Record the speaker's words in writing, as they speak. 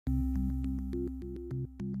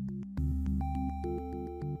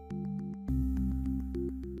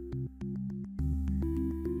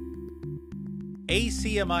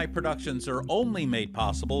ACMi productions are only made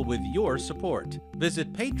possible with your support.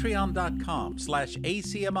 Visit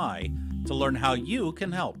patreon.com/ACMi to learn how you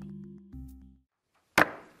can help.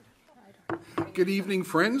 Good evening,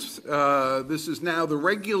 friends. This is now the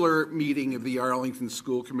regular meeting of the Arlington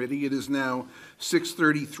School Committee. It is now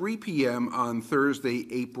 6:33 p.m. on Thursday,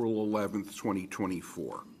 April 11th,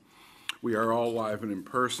 2024. We are all live and in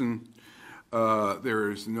person.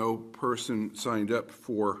 There is no person signed up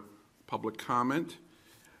for public comment.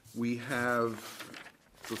 We have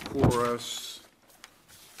before us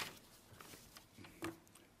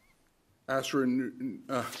I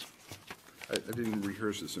didn't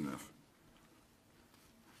rehearse this enough.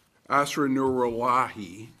 Asra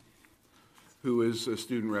Nurulahi, who is a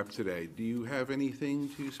student rep today. Do you have anything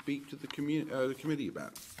to speak to the committee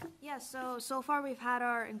about? Yeah, so far we've had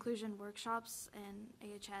our inclusion workshops in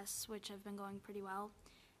AHS, which have been going pretty well.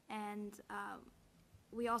 And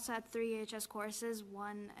we also had 3 AHS courses,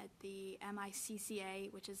 one at the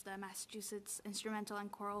MICCA, which is the Massachusetts Instrumental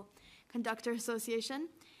and Choral Conductor Association.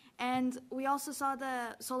 And we also saw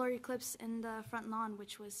the solar eclipse in the front lawn,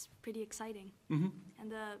 which was pretty exciting. Mm-hmm.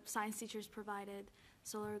 And the science teachers provided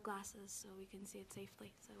solar glasses so we can see it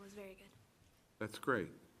safely. So it was very good. That's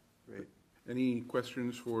great. Great. Any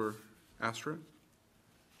questions for Astra?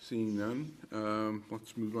 Seeing none,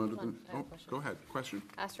 let's move on to the. Oh, go ahead. Question.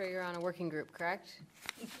 Astra, you're on a working group, correct?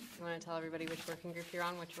 You want to tell everybody which working group you're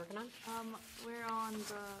on, what you're working on? We're on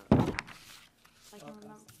the. I can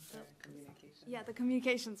remember. Yeah, the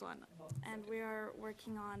communications one. And we are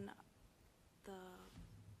working on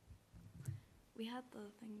we had the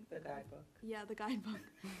thing. The guidebook. Yeah, the guidebook.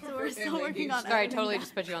 So we're still working on Sorry, I totally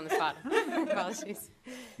just put you on the spot. Apologies.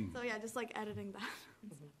 So yeah, just like editing that.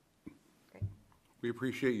 Great. We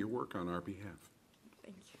appreciate your work on our behalf.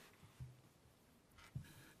 Thank you.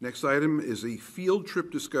 Next item is a field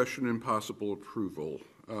trip discussion and possible approval.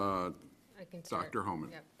 Dr.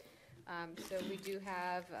 Homan. Yep. So we do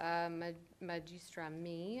have Magistra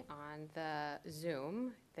Me on the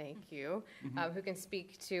Zoom, thank you, who can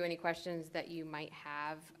speak to any questions that you might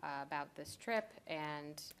have about this trip,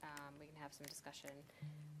 and we can have some discussion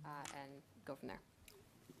and go from there.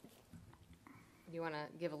 You want to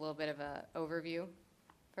give a little bit of an overview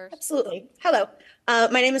first? Absolutely. Hello.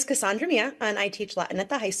 My name is Cassandra Mia, and I teach Latin at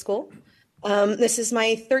the high school. This is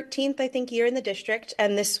my 13th, I think, year in the district,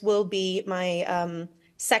 and this will be my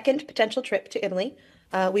second potential trip to Italy.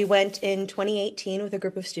 We went in 2018 with a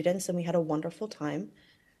group of students, and we had a wonderful time.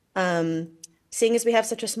 Seeing as we have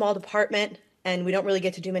such a small department and we don't really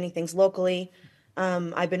get to do many things locally,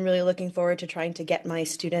 I've been really looking forward to trying to get my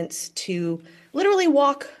students to literally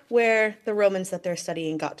walk where the Romans that they're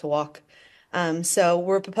studying got to walk. So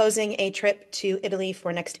we're proposing a trip to Italy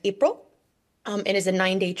for next April. It is a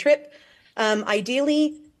 9-day trip.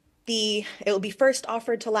 Ideally, it will be first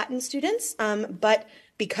offered to Latin students, but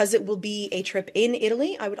because it will be a trip in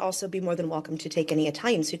Italy, I would also be more than welcome to take any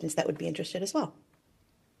Italian students that would be interested as well.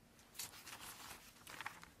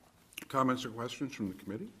 Comments or questions from the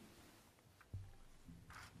committee?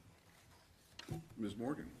 Ms.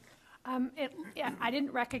 Morgan. I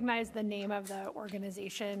didn't recognize the name of the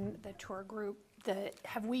organization, the tour group.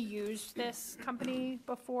 Have we used this company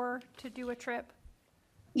before to do a trip?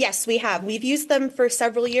 Yes, we have. We've used them for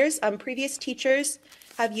several years. Previous teachers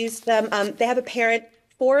have used them. They have a parent.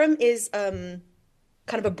 Forum is kind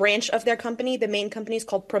of a branch of their company. The main company is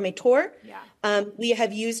called Prometor. Yeah. We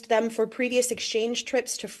have used them for previous exchange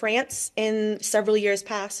trips to France in several years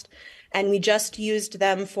past. And we just used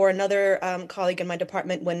them for another colleague in my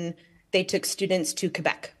department when they took students to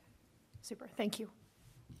Quebec. Super. Thank you.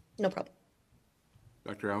 No problem.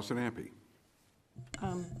 Dr. Allison Ampe.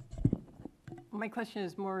 My question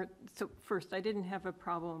is more, so first, I didn't have a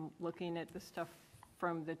problem looking at the stuff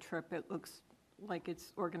from the trip. It looks like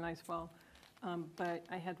it's organized well. But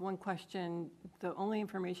I had one question. The only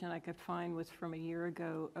information I could find was from a year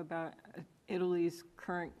ago about Italy's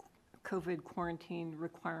current COVID quarantine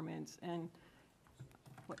requirements and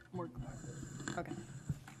what more? Okay.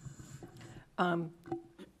 I'll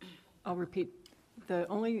repeat. The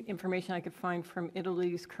only information I could find from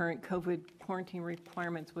Italy's current COVID quarantine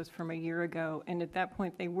requirements was from a year ago, and at that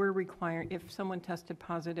point they were requiring, if someone tested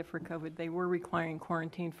positive for COVID, they were requiring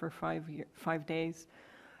quarantine for 5 days,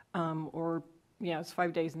 it's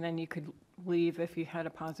 5 days, and then you could leave if you had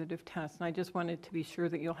a positive test. And I just wanted to be sure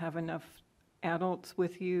that you'll have enough adults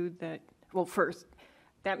with you that, well, first,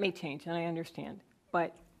 that may change, and I understand,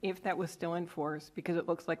 but if that was still in force, because it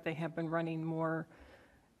looks like they have been running more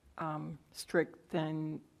strict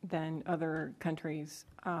than other countries,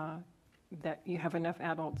 that you have enough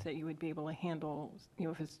adults that you would be able to handle,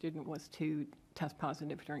 if a student was to test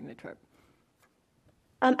positive during the trip.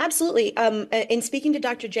 Absolutely. In speaking to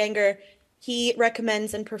Dr. Janger, he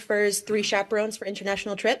recommends and prefers 3 chaperones for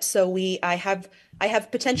international trips. So I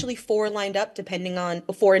have potentially 4 lined up, depending on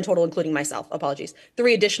 4 in total, including myself. Apologies,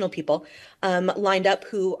 3 additional people lined up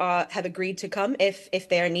who have agreed to come if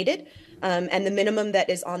they are needed. And the minimum that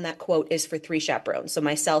is on that quote is for 3 chaperones. So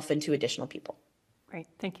myself and 2 additional people. Great,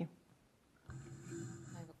 thank you.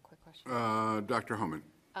 I have a quick question. Dr. Homan.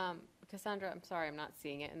 Cassandra, I'm sorry, I'm not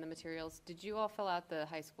seeing it in the materials. Did you all fill out the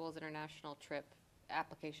high school's international trip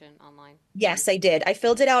application online? Yes, I did. I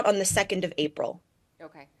filled it out on the 2nd of April.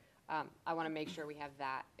 Okay. I want to make sure we have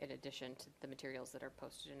that in addition to the materials that are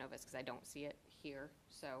posted in Novus, because I don't see it here,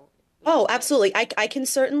 so. Oh, absolutely. I can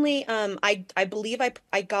certainly, I believe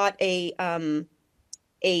I got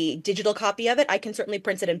a digital copy of it. I can certainly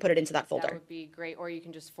print it and put it into that folder. That would be great, or you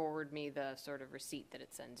can just forward me the sort of receipt that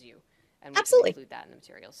it sends you. And we Absolutely. can include that in the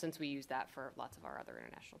materials, since we use that for lots of our other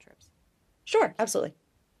international trips. Sure, absolutely.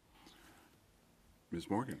 Ms.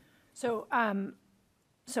 Morgan. So I'm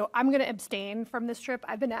going to abstain from this trip.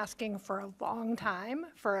 I've been asking for a long time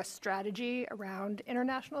for a strategy around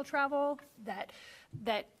international travel that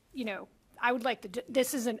I would like to.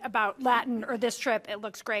 This isn't about Latin or this trip. It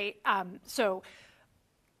looks great. So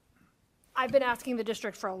I've been asking the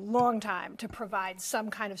district for a long time to provide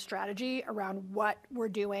some kind of strategy around what we're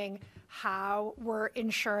doing, how we're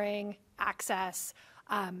ensuring access,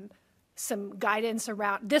 some guidance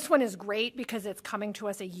around. This one is great because it's coming to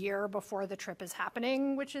us a year before the trip is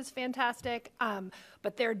happening, which is fantastic.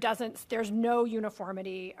 But there's no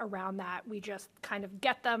uniformity around that. We just kind of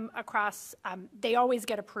get them across. They always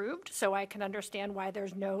get approved, so I can understand why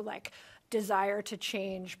there's no desire to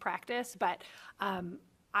change practice. But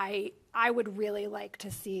I would really like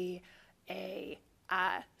to see a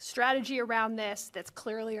strategy around this that's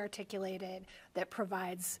clearly articulated, that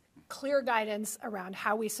provides clear guidance around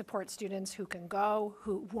how we support students who can go,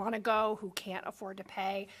 who want to go, who can't afford to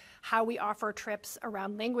pay, how we offer trips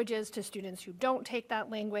around languages to students who don't take that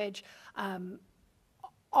language,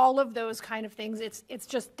 all of those kind of things. It's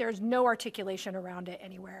just there's no articulation around it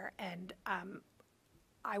anywhere, and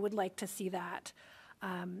I would like to see that,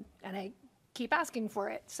 and I keep asking for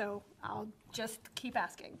it, so I'll just keep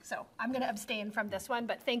asking. So I'm going to abstain from this one,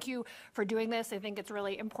 but thank you for doing this. I think it's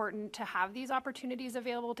really important to have these opportunities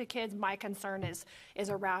available to kids. My concern is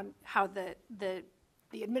around how the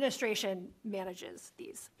administration manages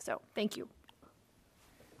these. So thank you.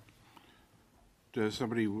 Does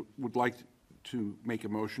somebody would like to make a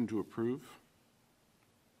motion to approve?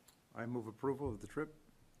 I move approval of the trip.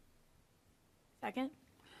 Second?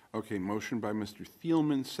 Okay, motion by Mr.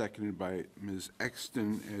 Thielman, seconded by Ms.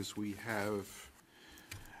 Exton. As we have,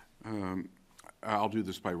 I'll do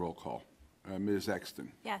this by roll call. Ms.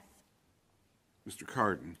 Exton. Yes. Mr.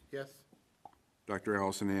 Carden. Yes. Dr.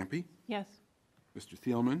 Allison Ampe. Yes. Mr.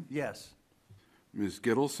 Thielman. Yes. Ms.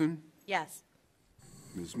 Gittleson. Yes.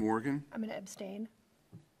 Ms. Morgan. I'm going to abstain.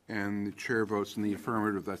 And the chair votes in the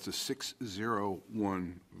affirmative. That's a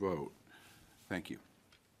 6-0-1 vote. Thank you.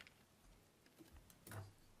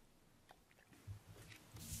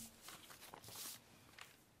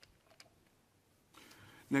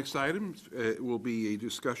 Next item will be a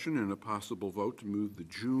discussion and a possible vote to move the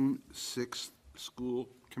June 6th school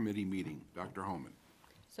committee meeting. Dr. Holman.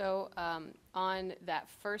 So on that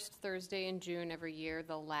first Thursday in June every year,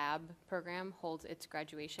 the lab program holds its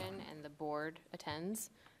graduation and the board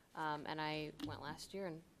attends. And I went last year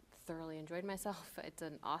and thoroughly enjoyed myself. It's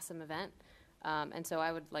an awesome event. And so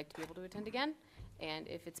I would like to be able to attend again. And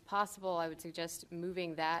if it's possible, I would suggest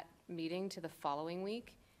moving that meeting to the following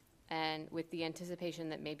week, and with the anticipation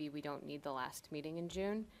that maybe we don't need the last meeting in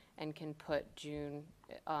June and can put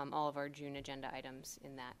all of our June agenda items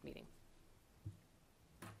in that meeting.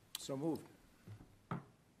 So moved.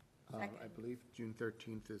 I believe June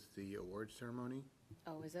 13th is the award ceremony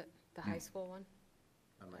Oh, is it the high school one?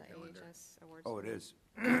 on my The calendar. AHS awards? Oh, it is.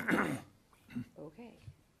 Okay.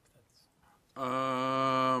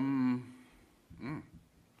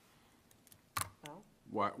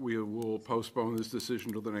 Well, We will postpone this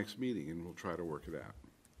decision till the next meeting, and we'll try to work it out.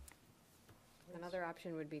 another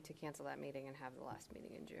option would be to cancel that meeting and have the last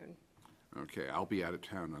meeting in June. Okay, I'll be out of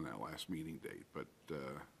town on that last meeting date, but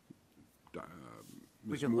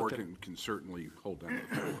Ms. can look at- Morgan can certainly hold down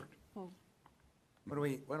the fort. Why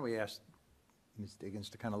don't we ask Ms. Diggins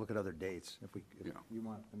to kind of look at other dates? If Yeah. you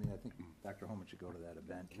want, I mean, I think Dr. Holman should go to that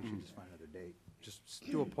event. We should just find another date. Just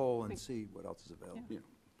do a poll and see what else is available. Yeah.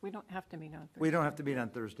 We don't have to meet on Thursday. We don't have to meet on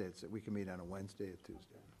Thursday. We can meet on a Wednesday or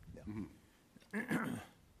Tuesday. Yeah.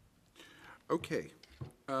 Okay.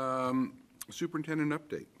 Superintendent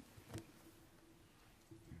update.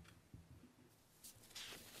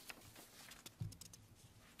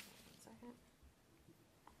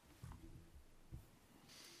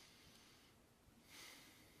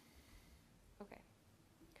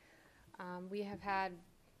 We have had,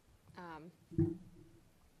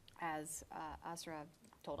 as Asra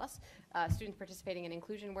told us, students participating in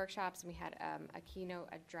inclusion workshops, and we had a keynote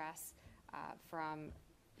address from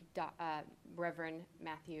Reverend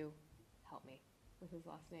Matthew, help me with his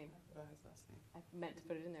last name. I meant to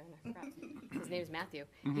put it in there and I forgot. His name is Matthew.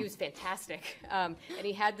 He was fantastic. And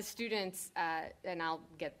he had the students, and I'll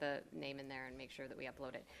get the name in there and make sure that we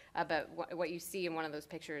upload it. But what you see in one of those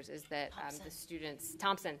pictures is that the students,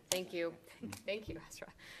 Thompson, thank you. Thank you,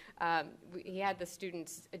 Asra. He had the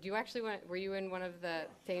students, do you actually were you in one of the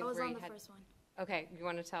things I was where on you the had? first one. Okay, you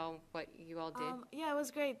want to tell what you all did? Yeah, it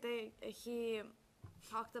was great. He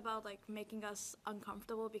talked about like making us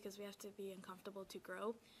uncomfortable because we have to be uncomfortable to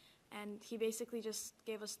grow. And he basically just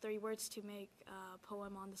gave us 3 words to make a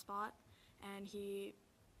poem on the spot. And he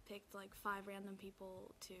picked like 5 random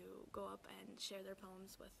people to go up and share their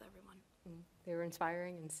poems with everyone. They were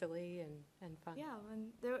inspiring and silly and fun. Yeah,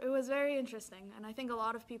 and it was very interesting. And I think a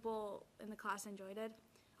lot of people in the class enjoyed it.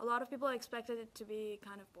 A lot of people expected it to be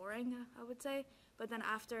kind of boring, I would say. But then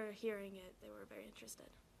after hearing it, they were very interested.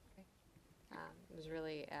 It was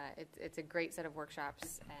really, it's a great set of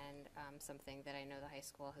workshops and something that I know the high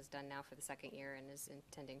school has done now for the 2nd year and is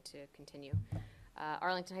intending to continue.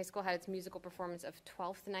 Arlington High School had its musical performance of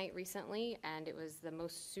 12th Night recently, and it was the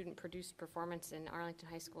most student-produced performance in Arlington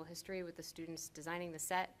High School history, with the students designing the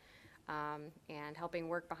set and helping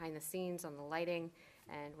work behind the scenes on the lighting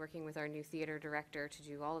and working with our new theater director to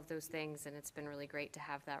do all of those things. And it's been really great to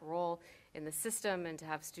have that role in the system and to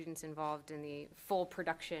have students involved in the full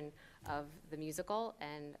production of the musical.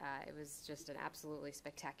 And it was just an absolutely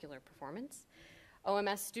spectacular performance.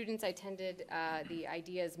 OMS students attended the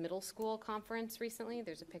Ideas Middle School conference recently.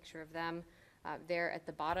 There's a picture of them there at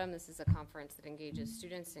the bottom. This is a conference that engages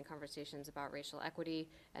students in conversations about racial equity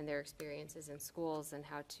and their experiences in schools and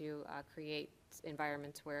how to create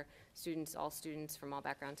environments where all students from all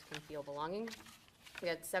backgrounds can feel belonging.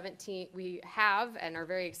 We have and are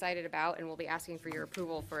very excited about, and we'll be asking for your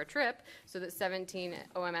approval for a trip so that 17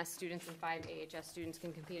 OMS students and 5 AHS students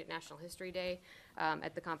can compete at National History Day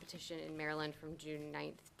at the competition in Maryland from June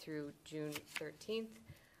 9th through June 13th.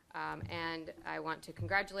 And I want to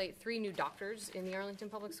congratulate 3 new doctors in the Arlington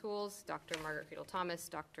Public Schools. Dr. Margaret Friedel Thomas,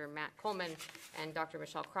 Dr. Matt Coleman, and Dr.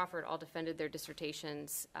 Michelle Crawford all defended their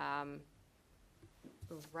dissertations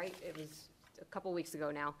it was a couple weeks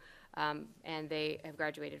ago now, and they have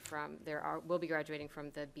graduated will be graduating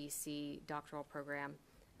from the BC doctoral program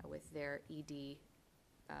with their EDDs.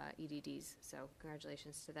 So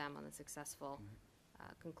congratulations to them on the successful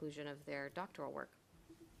conclusion of their doctoral work.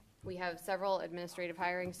 We have several administrative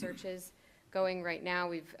hiring searches going right now.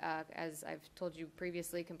 We've, as I've told you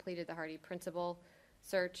previously, completed the Hardy principal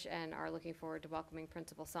search and are looking forward to welcoming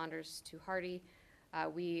Principal Saunders to Hardy.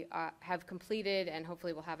 We have completed, and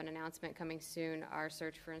hopefully we'll have an announcement coming soon, our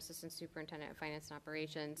search for an Assistant Superintendent of Finance and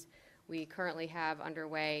Operations. We currently have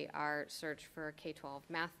underway our search for a K-12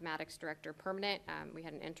 Mathematics Director permanent. We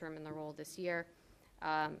had an interim in the role this year.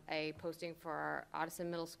 A posting for our Addison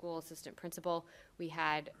Middle School Assistant Principal. We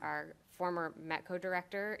had our former METCO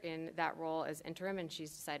Director in that role as interim, and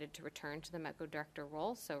she's decided to return to the METCO Director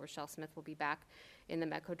role, so Rochelle Smith will be back in the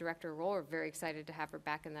METCO Director role. We're very excited to have her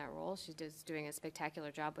back in that role. She's doing a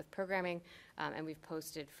spectacular job with programming, and we've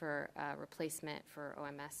posted for a replacement for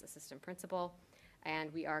OMS Assistant Principal,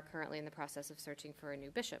 and we are currently in the process of searching for a new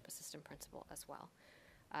Bishop Assistant Principal as well.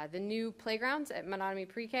 The new playgrounds at Menotomy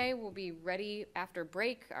Pre-K will be ready after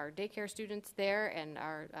break. Our daycare students there and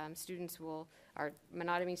our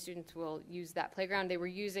Menotomy students will use that playground. They were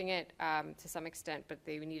using it to some extent, but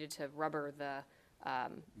they needed to rubber the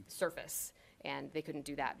surface, and they couldn't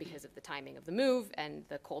do that because of the timing of the move and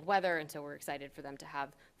the cold weather, and so we're excited for them to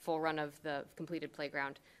have full run of the completed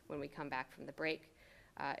playground when we come back from the break.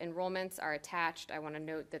 Enrollments are attached. I want to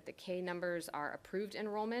note that the K numbers are approved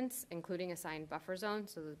enrollments, including assigned buffer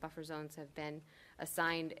zones. So the buffer zones have been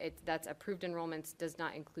assigned. That's approved enrollments, does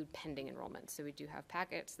not include pending enrollments. So we do have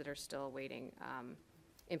packets that are still awaiting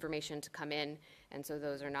information to come in, and so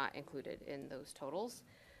those are not included in those totals.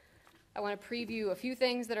 I want to preview a few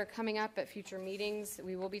things that are coming up at future meetings.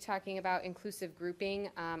 We will be talking about inclusive grouping,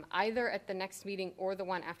 either at the next meeting or the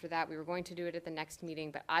one after that. We were going to do it at the next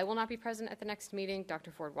meeting, but I will not be present at the next meeting.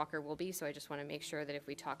 Dr. Ford Walker will be, so I just want to make sure that if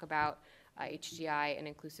we talk about HGI and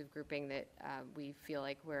inclusive grouping that we feel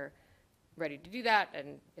like we're ready to do that,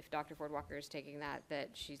 and if Dr. Ford Walker is taking that, that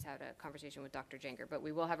she's had a conversation with Dr. Jenger. But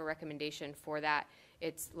we will have a recommendation for that.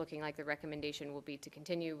 It's looking like the recommendation will be to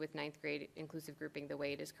continue with ninth grade inclusive grouping the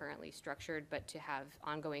way it is currently structured, but to have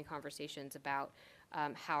ongoing conversations about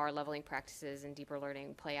how our leveling practices and deeper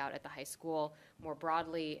learning play out at the high school more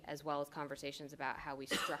broadly, as well as conversations about how we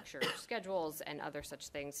structure schedules and other such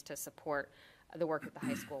things to support the work that the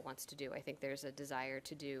high school wants to do. I think there's a desire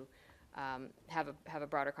to do have a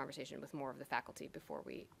broader conversation with more of the faculty before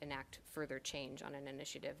we enact further change on an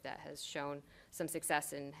initiative that has shown some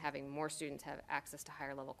success in having more students have access to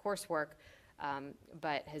higher level coursework,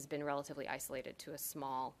 but has been relatively isolated to a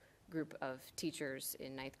small group of teachers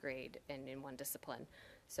in ninth grade and in one discipline.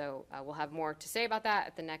 So we'll have more to say about that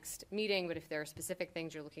at the next meeting, but if there are specific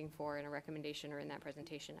things you're looking for in a recommendation or in that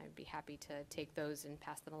presentation, I'd be happy to take those and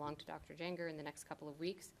pass them along to Dr. Jenger in the next couple of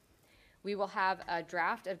weeks. We will have a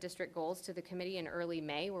draft of district goals to the committee in early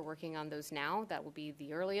May. We're working on those now. That will be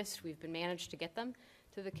the earliest we've been managed to get them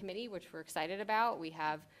to the committee, which we're excited about. We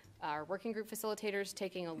have our working group facilitators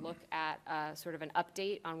taking a look at sort of an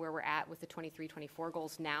update on where we're at with the 23-24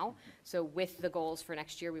 goals now. So with the goals for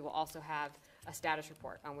next year, we will also have a status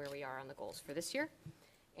report on where we are on the goals for this year.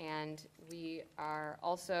 And we are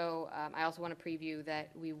also, I also want to preview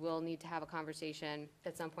that we will need to have a conversation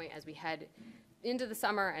at some point as we head into the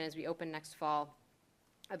summer and as we open next fall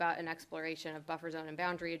about an exploration of buffer zone and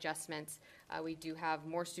boundary adjustments. We do have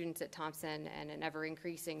more students at Thompson and an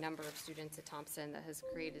ever-increasing number of students at Thompson that has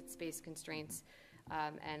created space constraints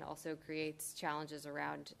and also creates challenges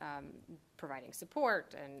around providing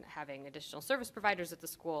support and having additional service providers at the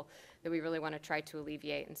school that we really want to try to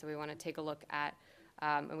alleviate. And so we want to take a look at,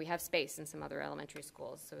 and we have space in some other elementary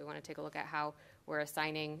schools, so we want to take a look at how we're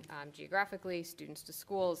assigning geographically students to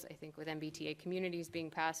schools. I think with MBTA communities being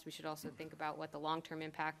passed, we should also think about what the long-term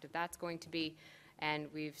impact of that's going to be. And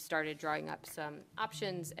we've started drawing up some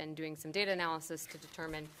options and doing some data analysis to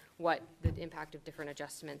determine what the impact of different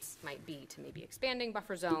adjustments might be to maybe expanding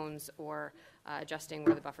buffer zones or adjusting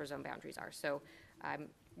where the buffer zone boundaries are. So I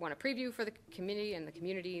want to preview for the committee and the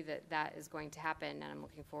community that that is going to happen, and I'm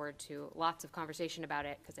looking forward to lots of conversation about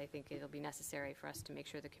it because I think it'll be necessary for us to make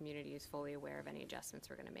sure the community is fully aware of any adjustments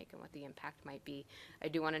we're going to make and what the impact might be. I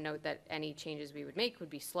do want to note that any changes we would make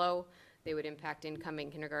would be slow. They would impact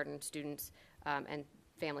incoming kindergarten students and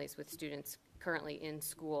families with students currently in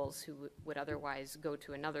schools who would otherwise go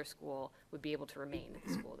to another school would be able to remain at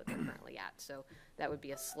the school that they're currently at. So that would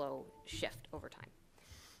be a slow shift over time.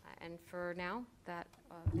 And for now, that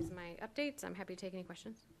is my updates. I'm happy to take any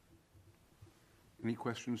questions. Any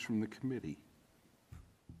questions from the committee?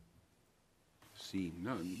 Seeing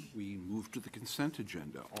none, we move to the consent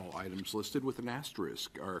agenda. All items listed with an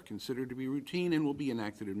asterisk are considered to be routine and will be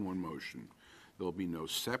enacted in one motion. There will be no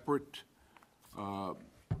separate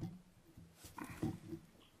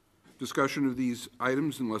discussion of these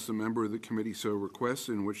items unless a member of the committee so requests,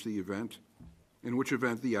 in which event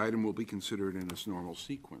the item will be considered in its normal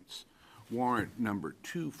sequence. Warrant number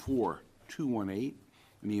 24218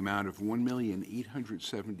 in the amount of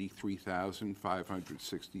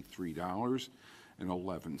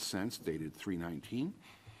 $1,873,563.11, dated 3/19.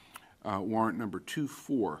 Warrant number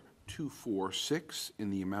 24246 in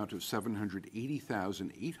the amount of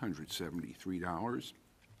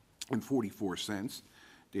 $780,873.44,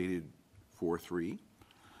 dated 4/3.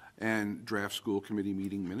 And draft school committee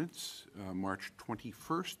meeting minutes, March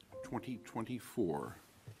 21st, 2024.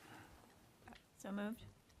 So moved.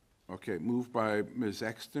 Okay, moved by Ms.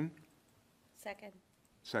 Exton. Second.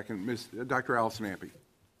 Second, Dr. Allison Ampe.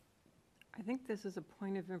 I think this is a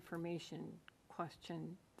point of information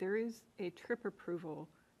question. There is a trip approval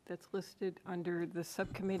that's listed under the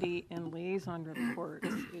subcommittee and liaison reports.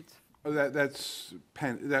 It's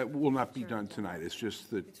That will not be done tonight. It's just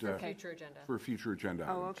that It's for future agenda. for future agenda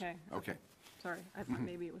Oh, items. okay. Okay. Sorry, I thought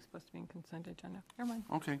maybe it was supposed to be in consent agenda. Never mind.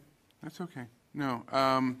 Okay, that's okay. No,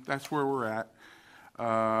 that's where we're at.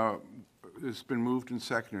 It's been moved and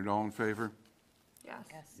seconded. All in favor?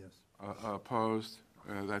 Yes. Yes. Opposed?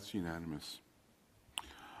 That's unanimous.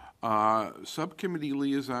 Subcommittee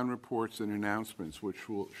liaison reports and announcements, which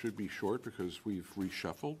should be short because we've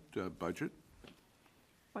reshuffled budget.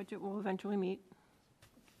 Budget will eventually meet.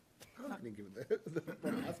 I didn't give it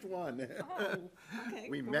the last one. Okay.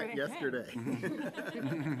 We go met right ahead. yesterday.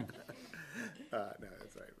 No,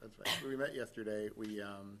 that's right. That's right. We met yesterday. We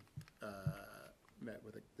met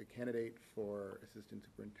with the candidate for assistant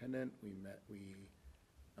superintendent. What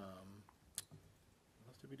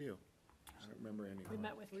else did we do? I don't remember any. We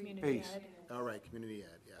met with community Pace. ed. All right, community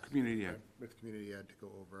ed, yes. Community ed. With community ed to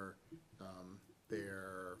go over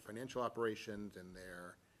their financial operations and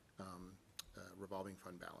their revolving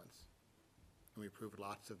fund balance. we approved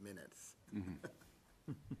lots of minutes.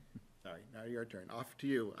 Sorry, now your turn. Off to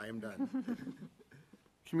you. I am done.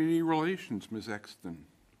 Community Relations, Ms. Exton.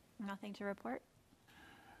 Nothing to report.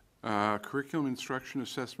 Curriculum Instruction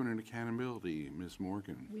Assessment and Accountability, Ms.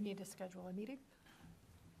 Morgan. We need to schedule a meeting.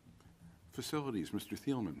 Facilities, Mr.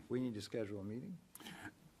 Thielman. We need to schedule a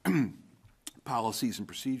meeting. Policies and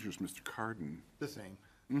Procedures, Mr. Carden. The same.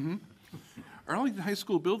 Arlington High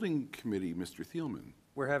School Building Committee, Mr. Thielman.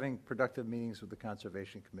 We're having productive meetings with the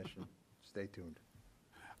Conservation Commission. Stay tuned.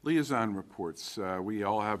 Liaison reports. We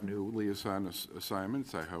all have new liaison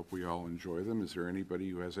assignments. I hope we all enjoy them. Is there anybody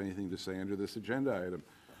who has anything to say under this agenda item?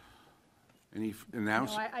 Any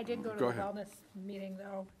announcements? No, I did go to the wellness meeting,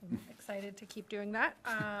 though. I'm excited to keep doing that.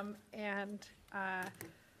 What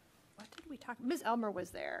did we talk? Ms. Elmer was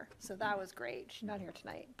there, so that was great. She's not here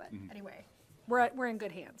tonight, but anyway, we're in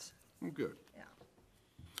good hands. Good.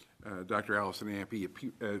 Yeah. Dr. Allison Ampe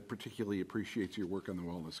particularly appreciates your work on the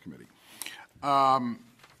Wellness Committee.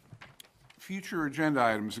 Future agenda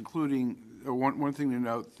items, including one thing to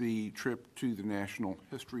note, the trip to the National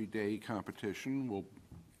History Day competition. We'll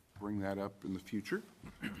bring that up in the future.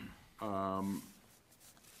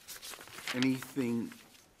 Anything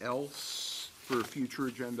else for future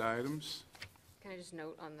agenda items? Can I just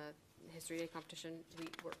note on the History Day competition,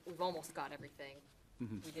 we've almost got everything.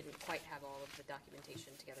 We didn't quite have all of the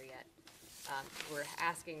documentation together yet. We're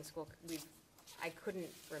asking I couldn't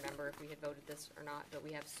remember if we had voted this or not, but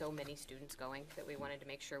we have so many students going that we wanted to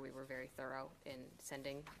make sure we were very thorough in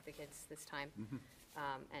sending the kids this time,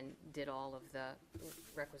 and did all of the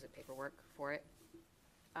requisite paperwork for it.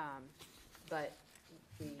 But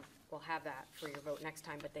we will have that for your vote next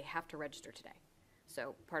time, but they have to register today.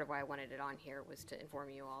 So part of why I wanted it on here was to inform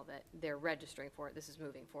you all that they're registering for it. This is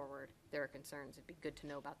moving forward. There are concerns. It'd be good to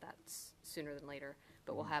know about that sooner than later,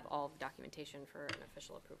 but we'll have all the documentation for an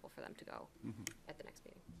official approval for them to go at the next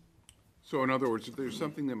meeting. So in other words, if there's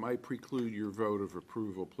something that might preclude your vote of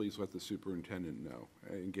approval, please let the superintendent know.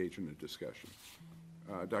 Engage in a discussion.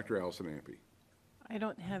 Dr. Allison Ampe. I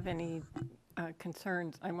don't have any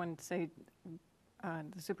concerns. I wanted to say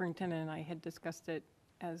the superintendent and I had discussed it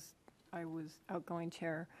as I was outgoing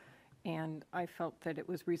chair, and I felt that it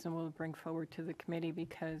was reasonable to bring forward to the committee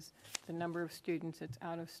because the number of students, it's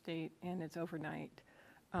out of state and it's overnight.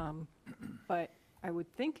 But I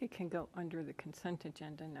would think it can go under the consent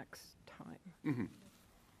agenda next time.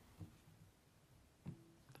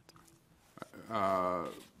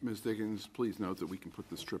 Ms. Diggins, please note that we can put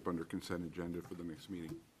this trip under consent agenda for the next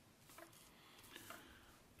meeting.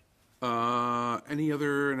 Any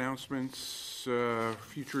other announcements,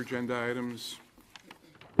 future agenda items?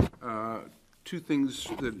 Two things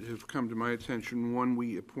that have come to my attention. One,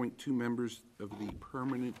 we appoint 2 members of the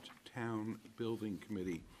Permanent Town Building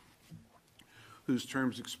Committee whose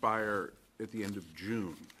terms expire at the end of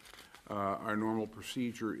June. Our normal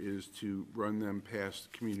procedure is to run them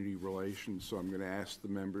past community relations, so I'm going to ask the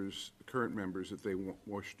current members, if they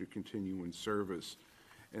wish to continue in service,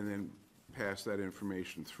 and then pass that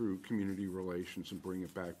information through community relations and bring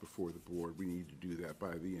it back before the board. We need to do that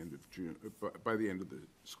by the end of June, by the end of the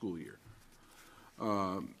school year.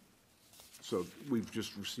 So we've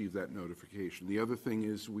just received that notification. The other thing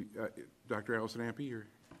is, Dr. Allison Ampe, your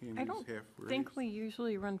hand I is don't half raised. think we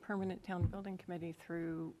usually run permanent town building committee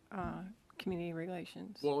through community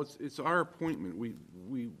relations. Well, it's our appointment. We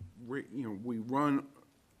run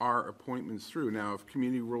our appointments through. Now, if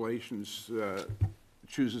community relations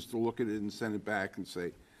chooses to look at it and send it back and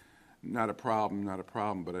say, not a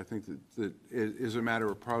problem, but I think that it is a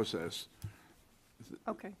matter of process.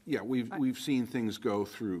 Okay. Yeah, we've seen things go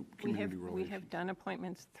through community relations. We have done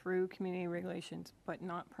appointments through community relations, but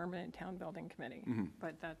not permanent town building committee.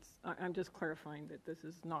 But I'm just clarifying that this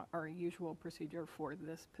is not our usual procedure for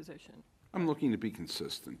this position. I'm looking to be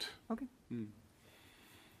consistent. Okay.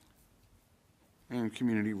 And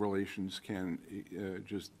community relations can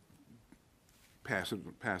just pass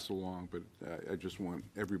along, but I just want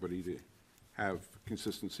everybody to have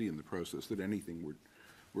consistency in the process, that anything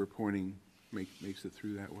we're appointing makes it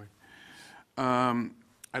through that way.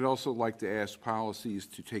 I'd also like to ask policies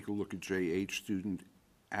to take a look at JH, student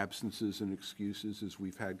absences and excuses, as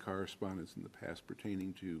we've had correspondence in the past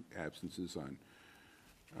pertaining to absences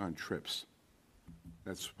on trips.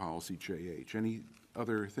 That's policy JH. Any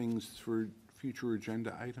other things for future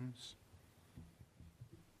agenda items?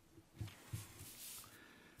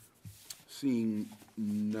 Seeing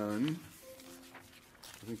none,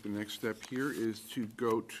 I think the next step here is to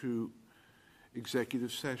go to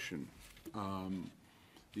executive session.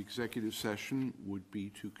 The executive session would be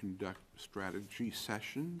to conduct strategy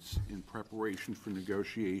sessions in preparation for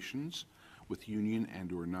negotiations with union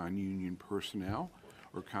and/or non-union personnel,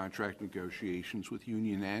 or contract negotiations with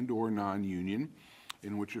union and/or non-union,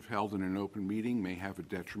 in which, if held in an open meeting, may have a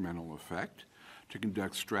detrimental effect, to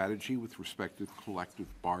conduct strategy with respect to collective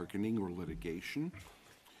bargaining or litigation,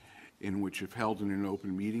 in which, if held in an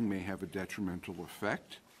open meeting, may have a detrimental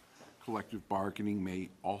effect. Collective bargaining may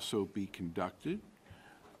also be conducted.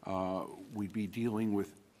 We'd be dealing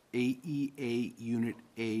with AEA Unit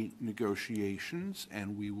A negotiations,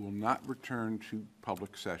 and we will not return to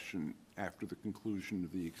public session after the conclusion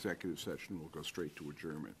of the executive session. We'll go straight to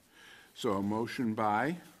adjournment. So a motion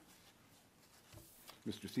by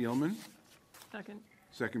Mr. Thielman. Second.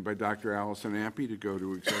 Second by Dr. Allison Ampe to go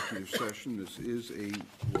to executive session. This is a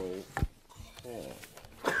roll call.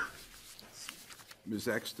 Ms.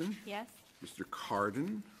 Exton? Yes. Mr.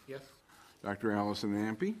 Carden? Yes? Dr. Allison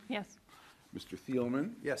Ampe? Yes. Mr.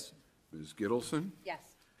 Thielman? Yes. Ms. Gittleson? Yes.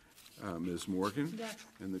 Ms. Morgan? Yes.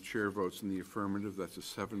 And the chair votes in the affirmative. That's a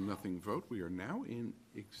 7-0 vote. We are now in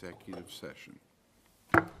executive session.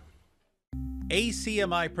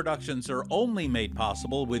 ACMi productions are only made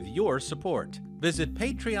possible with your support. Visit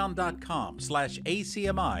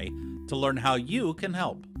patreon.com/ACMi to learn how you can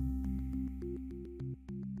help.